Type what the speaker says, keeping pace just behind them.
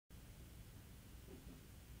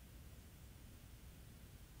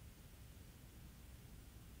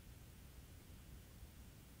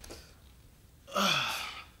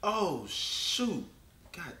Oh, shoot.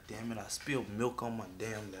 God damn it, I spilled milk on my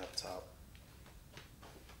damn laptop.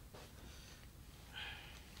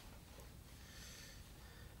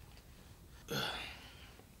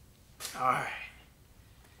 Alright.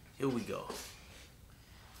 Here we go.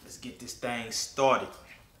 Let's get this thing started.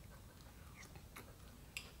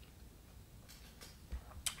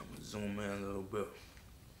 I'm gonna zoom in a little bit.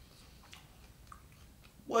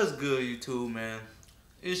 What's good, YouTube, man?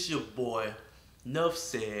 It's your boy, Nuff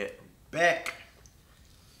Said, back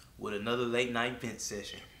with another late night vent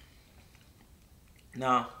session.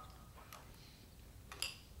 Now,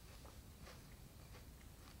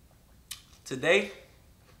 today,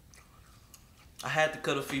 I had to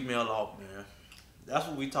cut a female off, man. That's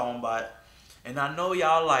what we talking about. And I know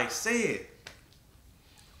y'all like, said,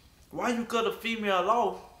 why you cut a female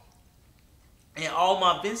off and all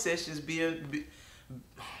my vent sessions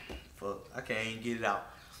fuck, I can't even get it out.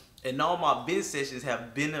 And all my vent sessions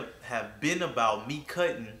have been about me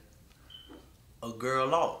cutting a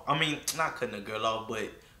girl off. I mean, not cutting a girl off, but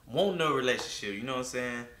wanting a relationship. You know what I'm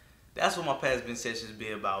saying? That's what my past vent sessions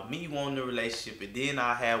be about. Me wanting a relationship, and then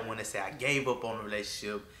I had one that said I gave up on the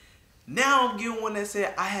relationship. Now I'm getting one that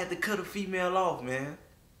said I had to cut a female off, man.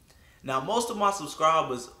 Now most of my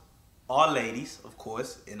subscribers are ladies, of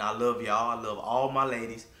course, and I love y'all. I love all my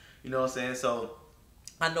ladies. You know what I'm saying? So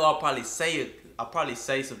I know I'll probably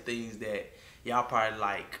say some things that y'all probably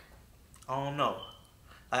like, I don't know.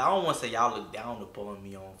 Like, I don't want to say y'all look down upon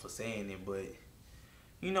me for saying it, but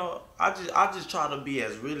you know, I just try to be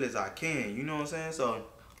as real as I can. You know what I'm saying? So,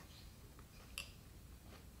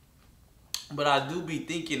 but I do be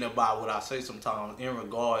thinking about what I say sometimes in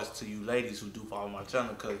regards to you ladies who do follow my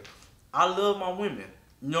channel, because I love my women.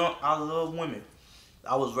 You know, I love women.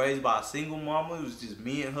 I was raised by a single mama. It was just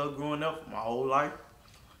me and her growing up my whole life.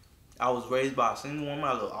 I was raised by a single woman.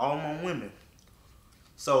 I love all my women.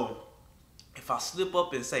 So, if I slip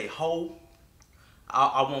up and say hoe,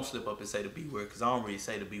 I won't slip up and say the B word, because I don't really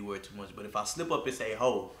say the B word too much. But if I slip up and say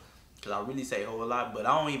hoe, because I really say hoe a lot, but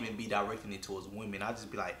I don't even be directing it towards women. I just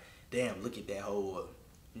be like, damn, look at that hoe, or,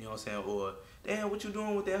 you know what I'm saying? Or, damn, what you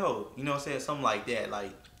doing with that hoe? You know what I'm saying? Something like that.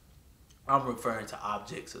 Like, I'm referring to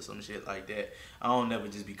objects or some shit like that. I don't never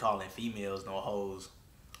just be calling females no hoes.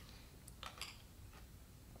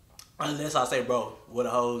 Unless I say, bro, where the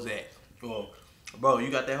hoes at? Or, bro, you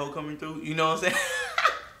got that hoe coming through? You know what I'm saying?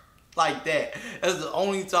 Like that. That's the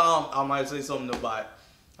only time I might say something about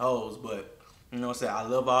hoes. But, you know what I'm saying? I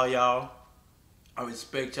love all y'all. I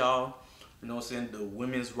respect y'all. You know what I'm saying? The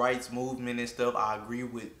women's rights movement and stuff. I agree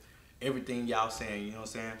with everything y'all saying. You know what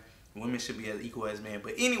I'm saying? Women should be as equal as men.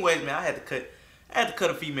 But anyways, man, I had to cut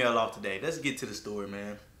a female off today. Let's get to the story,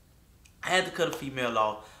 man. I had to cut a female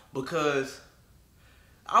off because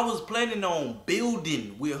I was planning on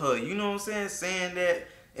building with her. You know what I'm saying? Saying that.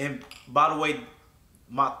 And by the way,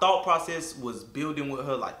 my thought process was building with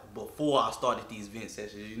her like before I started these vent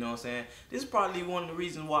sessions. You know what I'm saying? This is probably one of the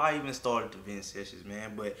reasons why I even started the vent sessions,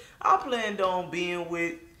 man. But I planned on being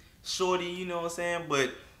with shorty, you know what I'm saying?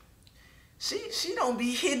 But she don't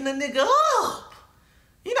be hitting a nigga up.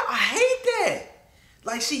 You know, I hate that.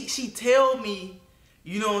 Like, she tell me,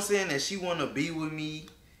 you know what I'm saying, that she want to be with me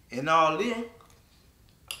and all that.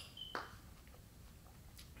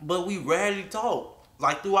 But we rarely talk.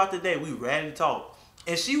 Like, throughout the day, we rarely talk.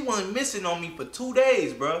 And she went missing on me for 2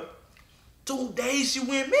 days, bro. 2 days she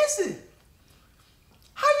went missing.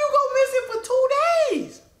 How you go missing for 2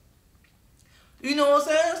 days? You know what I'm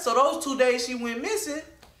saying? So those 2 days she went missing,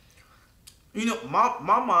 you know,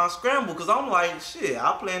 my mind scrambled, because I'm like, shit,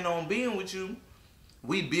 I plan on being with you.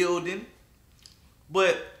 We building.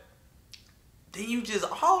 But then you just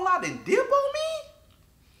haul out and dip on me?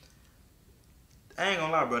 I ain't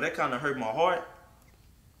gonna lie, bro. That kind of hurt my heart.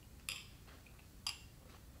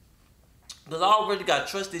 Because I already got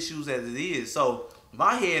trust issues as it is. So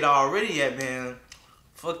my head already at, man,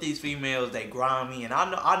 fuck these females, they grind me. And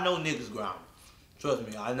I know niggas grind me. Trust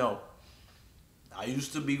me, I know. I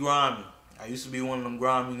used to be grimy. I used to be one of them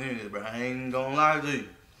grimy niggas, bro. I ain't gonna lie to you.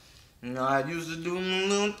 You know, I used to do them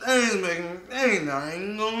little things, making things. I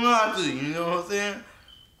ain't gonna lie to you. You know what I'm saying?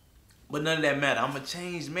 But none of that matter. I'm a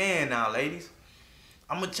changed man now, ladies.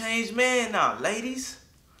 I'm a changed man now, ladies.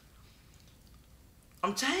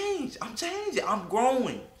 I'm changed. I'm changing. I'm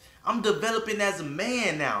growing. I'm developing as a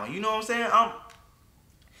man now. You know what I'm saying?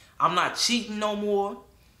 I'm not cheating no more.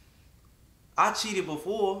 I cheated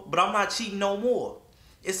before, but I'm not cheating no more.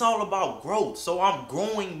 It's all about growth. So I'm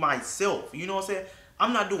growing myself. You know what I'm saying?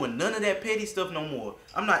 I'm not doing none of that petty stuff no more.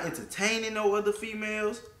 I'm not entertaining no other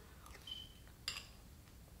females.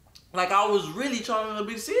 Like, I was really trying to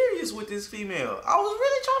be serious with this female. I was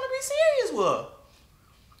really trying to be serious with her.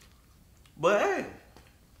 But hey,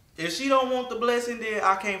 if she don't want the blessing, then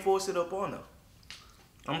I can't force it up on her.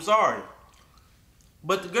 I'm sorry.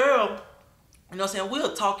 But the girl, you know what I'm saying,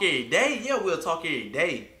 we'll talk every day. Yeah, we'll talk every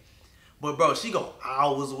day. But bro, she go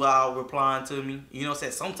hours without replying to me. You know what I'm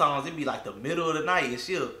saying? Sometimes it be like the middle of the night and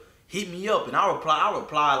she'll hit me up and I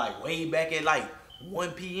reply like way back at like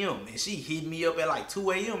 1 p.m. and she hit me up at like 2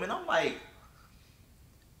 a.m. and I'm like,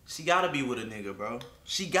 she gotta be with a nigga, bro.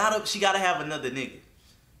 She gotta have another nigga.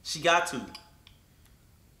 She got to.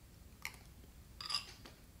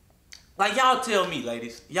 Like, y'all tell me,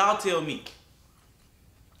 ladies. Y'all tell me.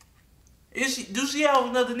 Do she have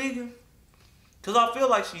another nigga? Cause I feel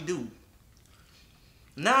like she do.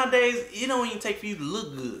 Nowadays, it don't even take for you to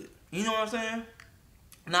look good. You know what I'm saying?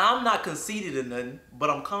 Now, I'm not conceited or nothing, but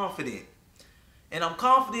I'm confident. And I'm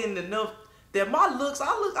confident enough that my looks,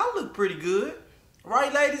 I look pretty good.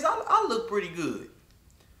 Right, ladies? I look pretty good.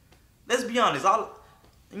 Let's be honest. I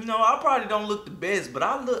probably don't look the best, but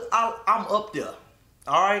I'm up there.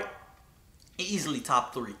 All right? Easily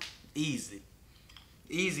top 3.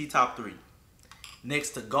 Easy top 3.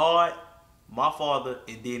 Next to God, my father,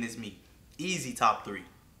 and then it's me. Easy top 3.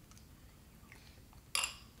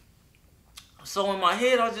 So in my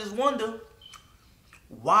head, I just wonder,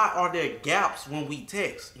 why are there gaps when we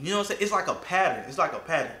text? You know what I'm saying? It's like a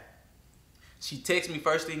pattern. She texts me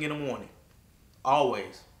first thing in the morning.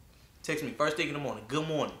 Always. Text me first thing in the morning. Good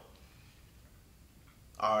morning.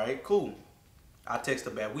 All right, cool. I text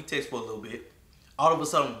her back. We text for a little bit. All of a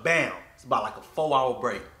sudden, bam. It's about like a 4-hour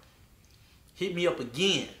break. Hit me up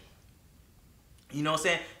again. You know what I'm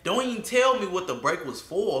saying? Don't even tell me what the break was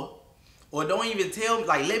for. Or don't even tell me,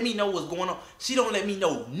 like, let me know what's going on. She don't let me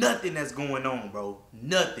know nothing that's going on, bro.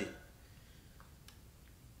 Nothing.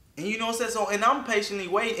 And you know what I'm saying? So, and I'm patiently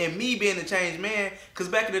waiting. And me being a changed man, because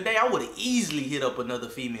back in the day, I would have easily hit up another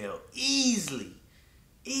female. Easily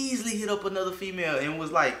hit up another female and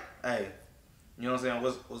was like, hey, you know what I'm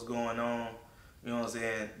saying? What's going on? You know what I'm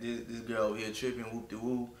saying? This girl over here tripping,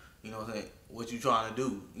 whoop-de-whoop. You know what I'm saying? What you trying to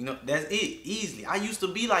do? You know, that's it. Easily. I used to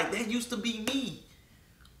be like, that used to be me.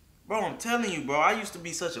 Bro, I'm telling you, bro. I used to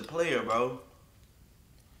be such a player, bro.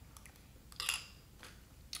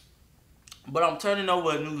 But I'm turning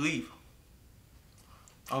over a new leaf.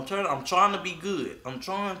 I'm trying to be good. I'm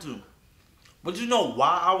trying to. But you know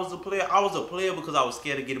why I was a player? I was a player because I was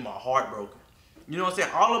scared of getting my heart broken. You know what I'm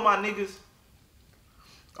saying? All of my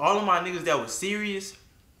niggas that was serious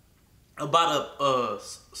about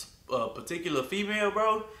a particular female,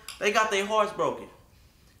 bro, they got their hearts broken.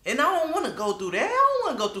 And I don't want to go through that. I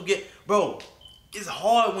don't want to go through bro, it's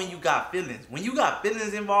hard when you got feelings. When you got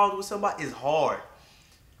feelings involved with somebody, it's hard.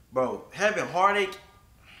 Bro, having heartache,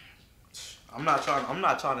 I'm not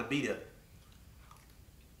trying to be there.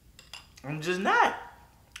 I'm just not.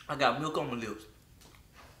 I got milk on my lips.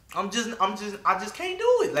 I just can't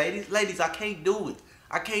do it, ladies. Ladies, I can't do it.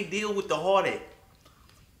 I can't deal with the heartache.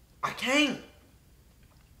 I can't.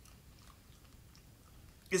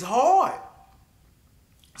 It's hard.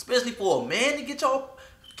 Especially for a man to get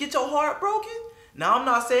your heart broken. Now, I'm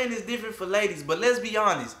not saying it's different for ladies, but let's be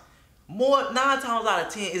honest. 9 times out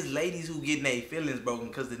of 10, it's ladies who getting their feelings broken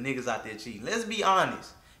because the niggas out there cheating. Let's be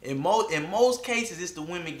honest. In most cases, it's the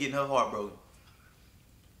women getting her heart broken.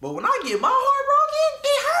 But when I get my heart broken,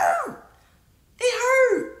 it hurt. It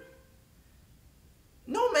hurt.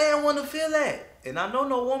 No man want to feel that. And I know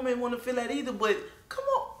no woman want to feel that either, but come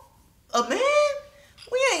on. A man?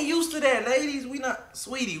 We ain't used to that, ladies. We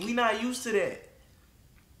not used to that.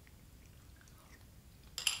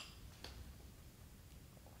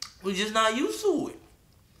 We just not used to it.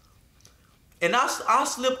 And I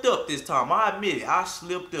slipped up this time. I admit it. I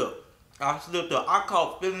slipped up. I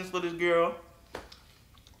caught feelings for this girl.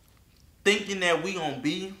 Thinking that we gonna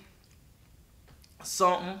be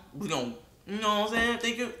something. We gonna, you know what I'm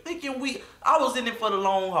saying? Thinking I was in it for the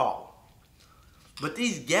long haul. But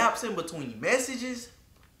these gaps in between messages,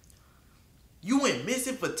 you went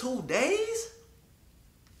missing for 2 days?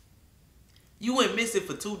 You went missing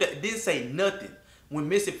for 2 days, didn't say nothing. Went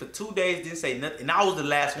missing for 2 days, didn't say nothing. And I was the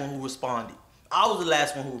last one who responded. I was the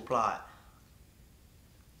last one who replied.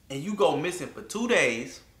 And you go missing for 2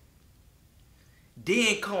 days,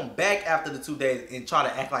 then come back after the 2 days and try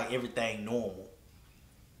to act like everything normal.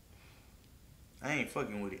 I ain't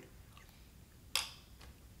fucking with it.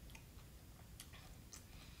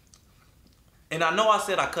 And I know I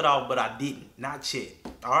said I cut off, but I didn't. Not yet.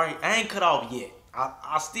 Alright? I ain't cut off yet.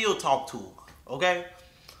 I still talk to her. Okay?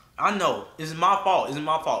 I know. It's my fault. It's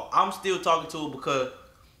my fault. I'm still talking to her because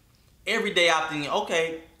every day I think,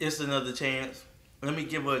 okay, it's another chance. Let me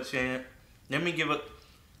give her a chance. Let me give her...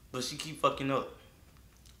 But she keep fucking up.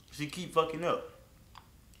 She keep fucking up.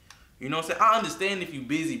 You know what I'm saying? I understand if you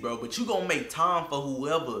busy, bro, but you gonna make time for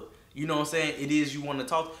whoever, you know what I'm saying, it is you want to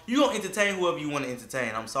talk. You gonna entertain whoever you want to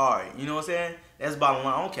entertain. I'm sorry. You know what I'm saying? That's bottom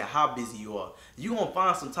line. I don't care how busy you are. You gonna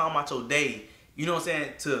find some time out your day, you know what I'm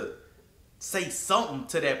saying, to say something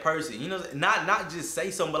to that person. You know what I'm saying? Not just say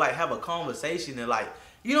something, but like have a conversation and like,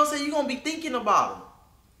 you know what I'm saying, you gonna be thinking about them.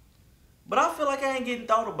 But I feel like I ain't getting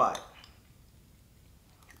thought about it.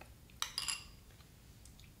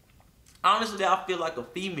 Honestly, I feel like a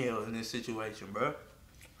female in this situation, bro.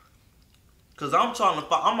 Cause I'm trying to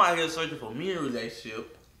find, I'm out here searching for me a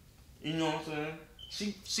relationship. You know what I'm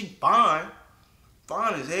saying? She fine.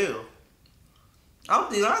 Fine as hell.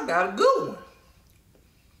 I'm thinking I got a good one.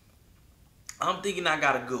 I'm thinking I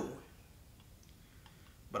got a good one.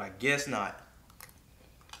 But I guess not.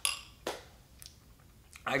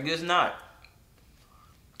 I guess not.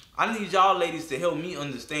 I need y'all ladies to help me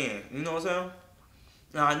understand. You know what I'm saying?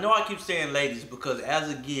 Now I know I keep saying ladies because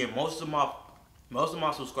as again, most of my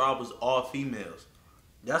subscribers are females.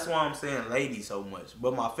 That's why I'm saying ladies so much.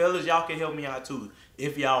 But my fellas, y'all can help me out too.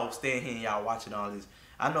 If y'all staying here and y'all watching all this.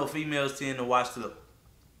 I know females tend to watch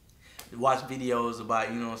videos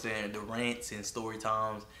about, you know what I'm saying, the rants and story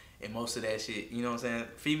times and most of that shit. You know what I'm saying?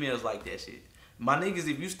 Females like that shit. My niggas,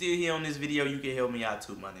 if you still here on this video, you can help me out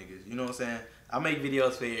too, my niggas. You know what I'm saying? I make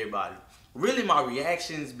videos for everybody. Really, my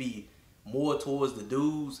reactions be more towards the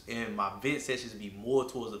dudes and my vent sessions be more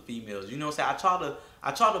towards the females. You know what I'm saying?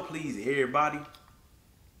 I try to please everybody.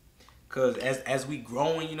 Cause as we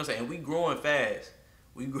growing, you know what I'm saying? And we growing fast.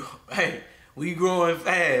 We growing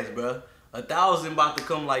fast, bro. 1,000 about to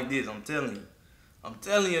come like this, I'm telling you. I'm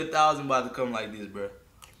telling you 1,000 about to come like this, bro.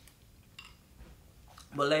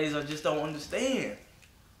 But ladies, I just don't understand.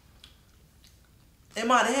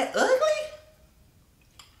 Am I that ugly?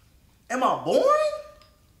 Am I boring?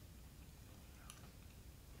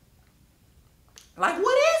 Like,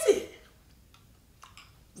 what is it?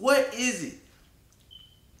 What is it?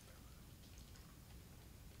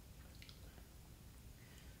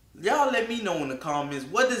 Y'all let me know in the comments,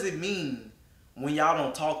 what does it mean when y'all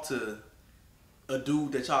don't talk to a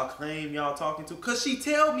dude that y'all claim y'all talking to? Cause she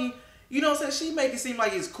tell me, you know what I'm saying, she make it seem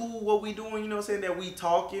like it's cool what we doing, you know what I'm saying, that we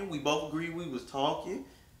talking, we both agree we was talking.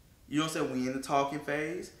 You know what I'm saying, we in the talking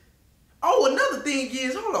phase. Oh, another thing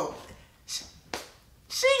is, hold on.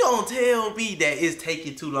 She gonna tell me that it's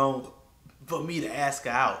taking too long for me to ask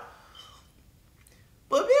her out.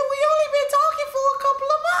 But man, we only been talking for a couple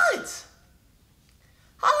of months.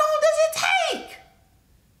 How long does it take?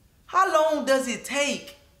 How long does it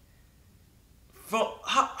take? From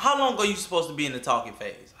how long are you supposed to be in the talking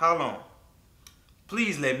phase? How long?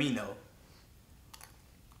 Please let me know.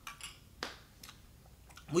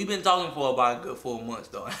 We've been talking for about a good 4 months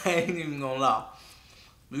though. I ain't even gonna lie.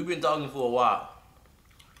 We've been talking for a while.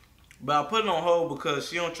 But I put it on hold because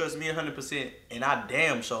she don't trust me 100%, and I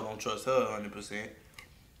damn sure don't trust her 100%.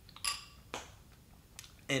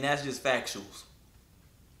 And that's just factuals.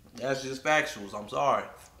 That's just factuals. I'm sorry,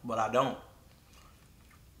 but I don't.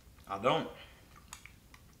 I don't.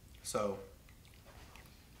 So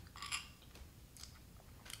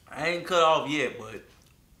I ain't cut off yet, but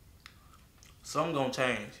something gonna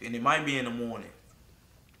change, and it might be in the morning.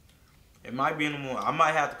 It might be in the morning. I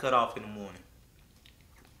might have to cut off in the morning.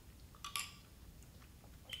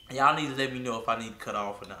 Y'all need to let me know if I need to cut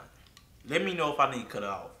off or not. Let me know if I need to cut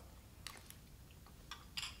off.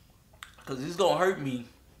 Cause it's gonna hurt me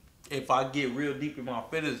if I get real deep in my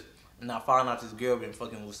feelings and I find out this girl been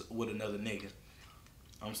fucking with another nigga.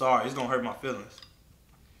 I'm sorry, it's gonna hurt my feelings.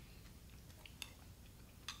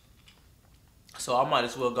 So I might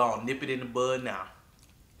as well go and nip it in the bud now.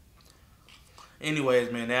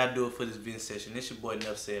 Anyways, man, that'll do it for this vent session. This your boy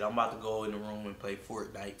Enough Said. I'm about to go in the room and play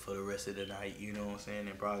Fortnite for the rest of the night, you know what I'm saying?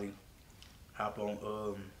 And probably hop on,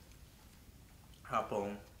 oh,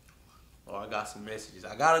 I got some messages.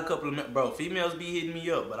 I got a couple of, bro, females be hitting me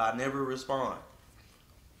up, but I never respond.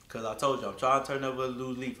 Cause I told you, I'm trying to turn over a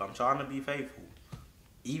new leaf. I'm trying to be faithful.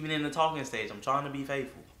 Even in the talking stage, I'm trying to be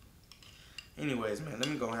faithful. Anyways, man, let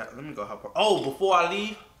me go hop on. Oh, before I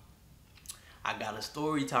leave, I got a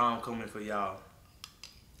story time coming for y'all.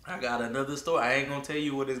 I got another story. I ain't gonna tell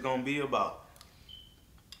you what it's gonna be about,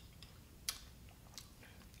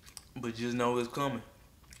 but just know it's coming.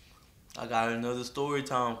 I got another story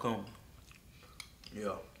time coming.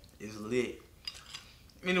 Yeah, it's lit.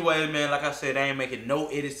 Anyway, man, like I said, I ain't making no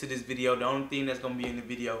edits to this video. The only thing that's gonna be in the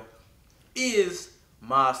video is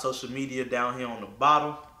my social media down here on the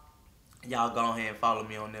bottom. Y'all go ahead and follow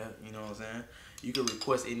me on there, you know what I'm saying? You can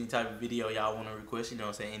request any type of video y'all want to request, you know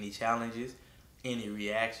what I'm saying? Any challenges, any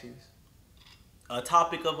reactions. a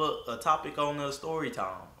topic of a topic on a story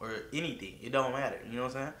time or anything. It don't matter. You know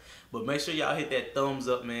what I'm saying? But make sure y'all hit that thumbs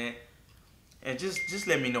up, man. And just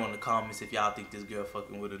let me know in the comments if y'all think this girl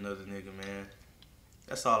fucking with another nigga, man.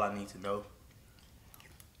 That's all I need to know.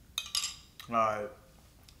 Alright.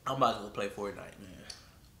 I'm about to go play Fortnite, man.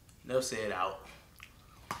 Enough said out.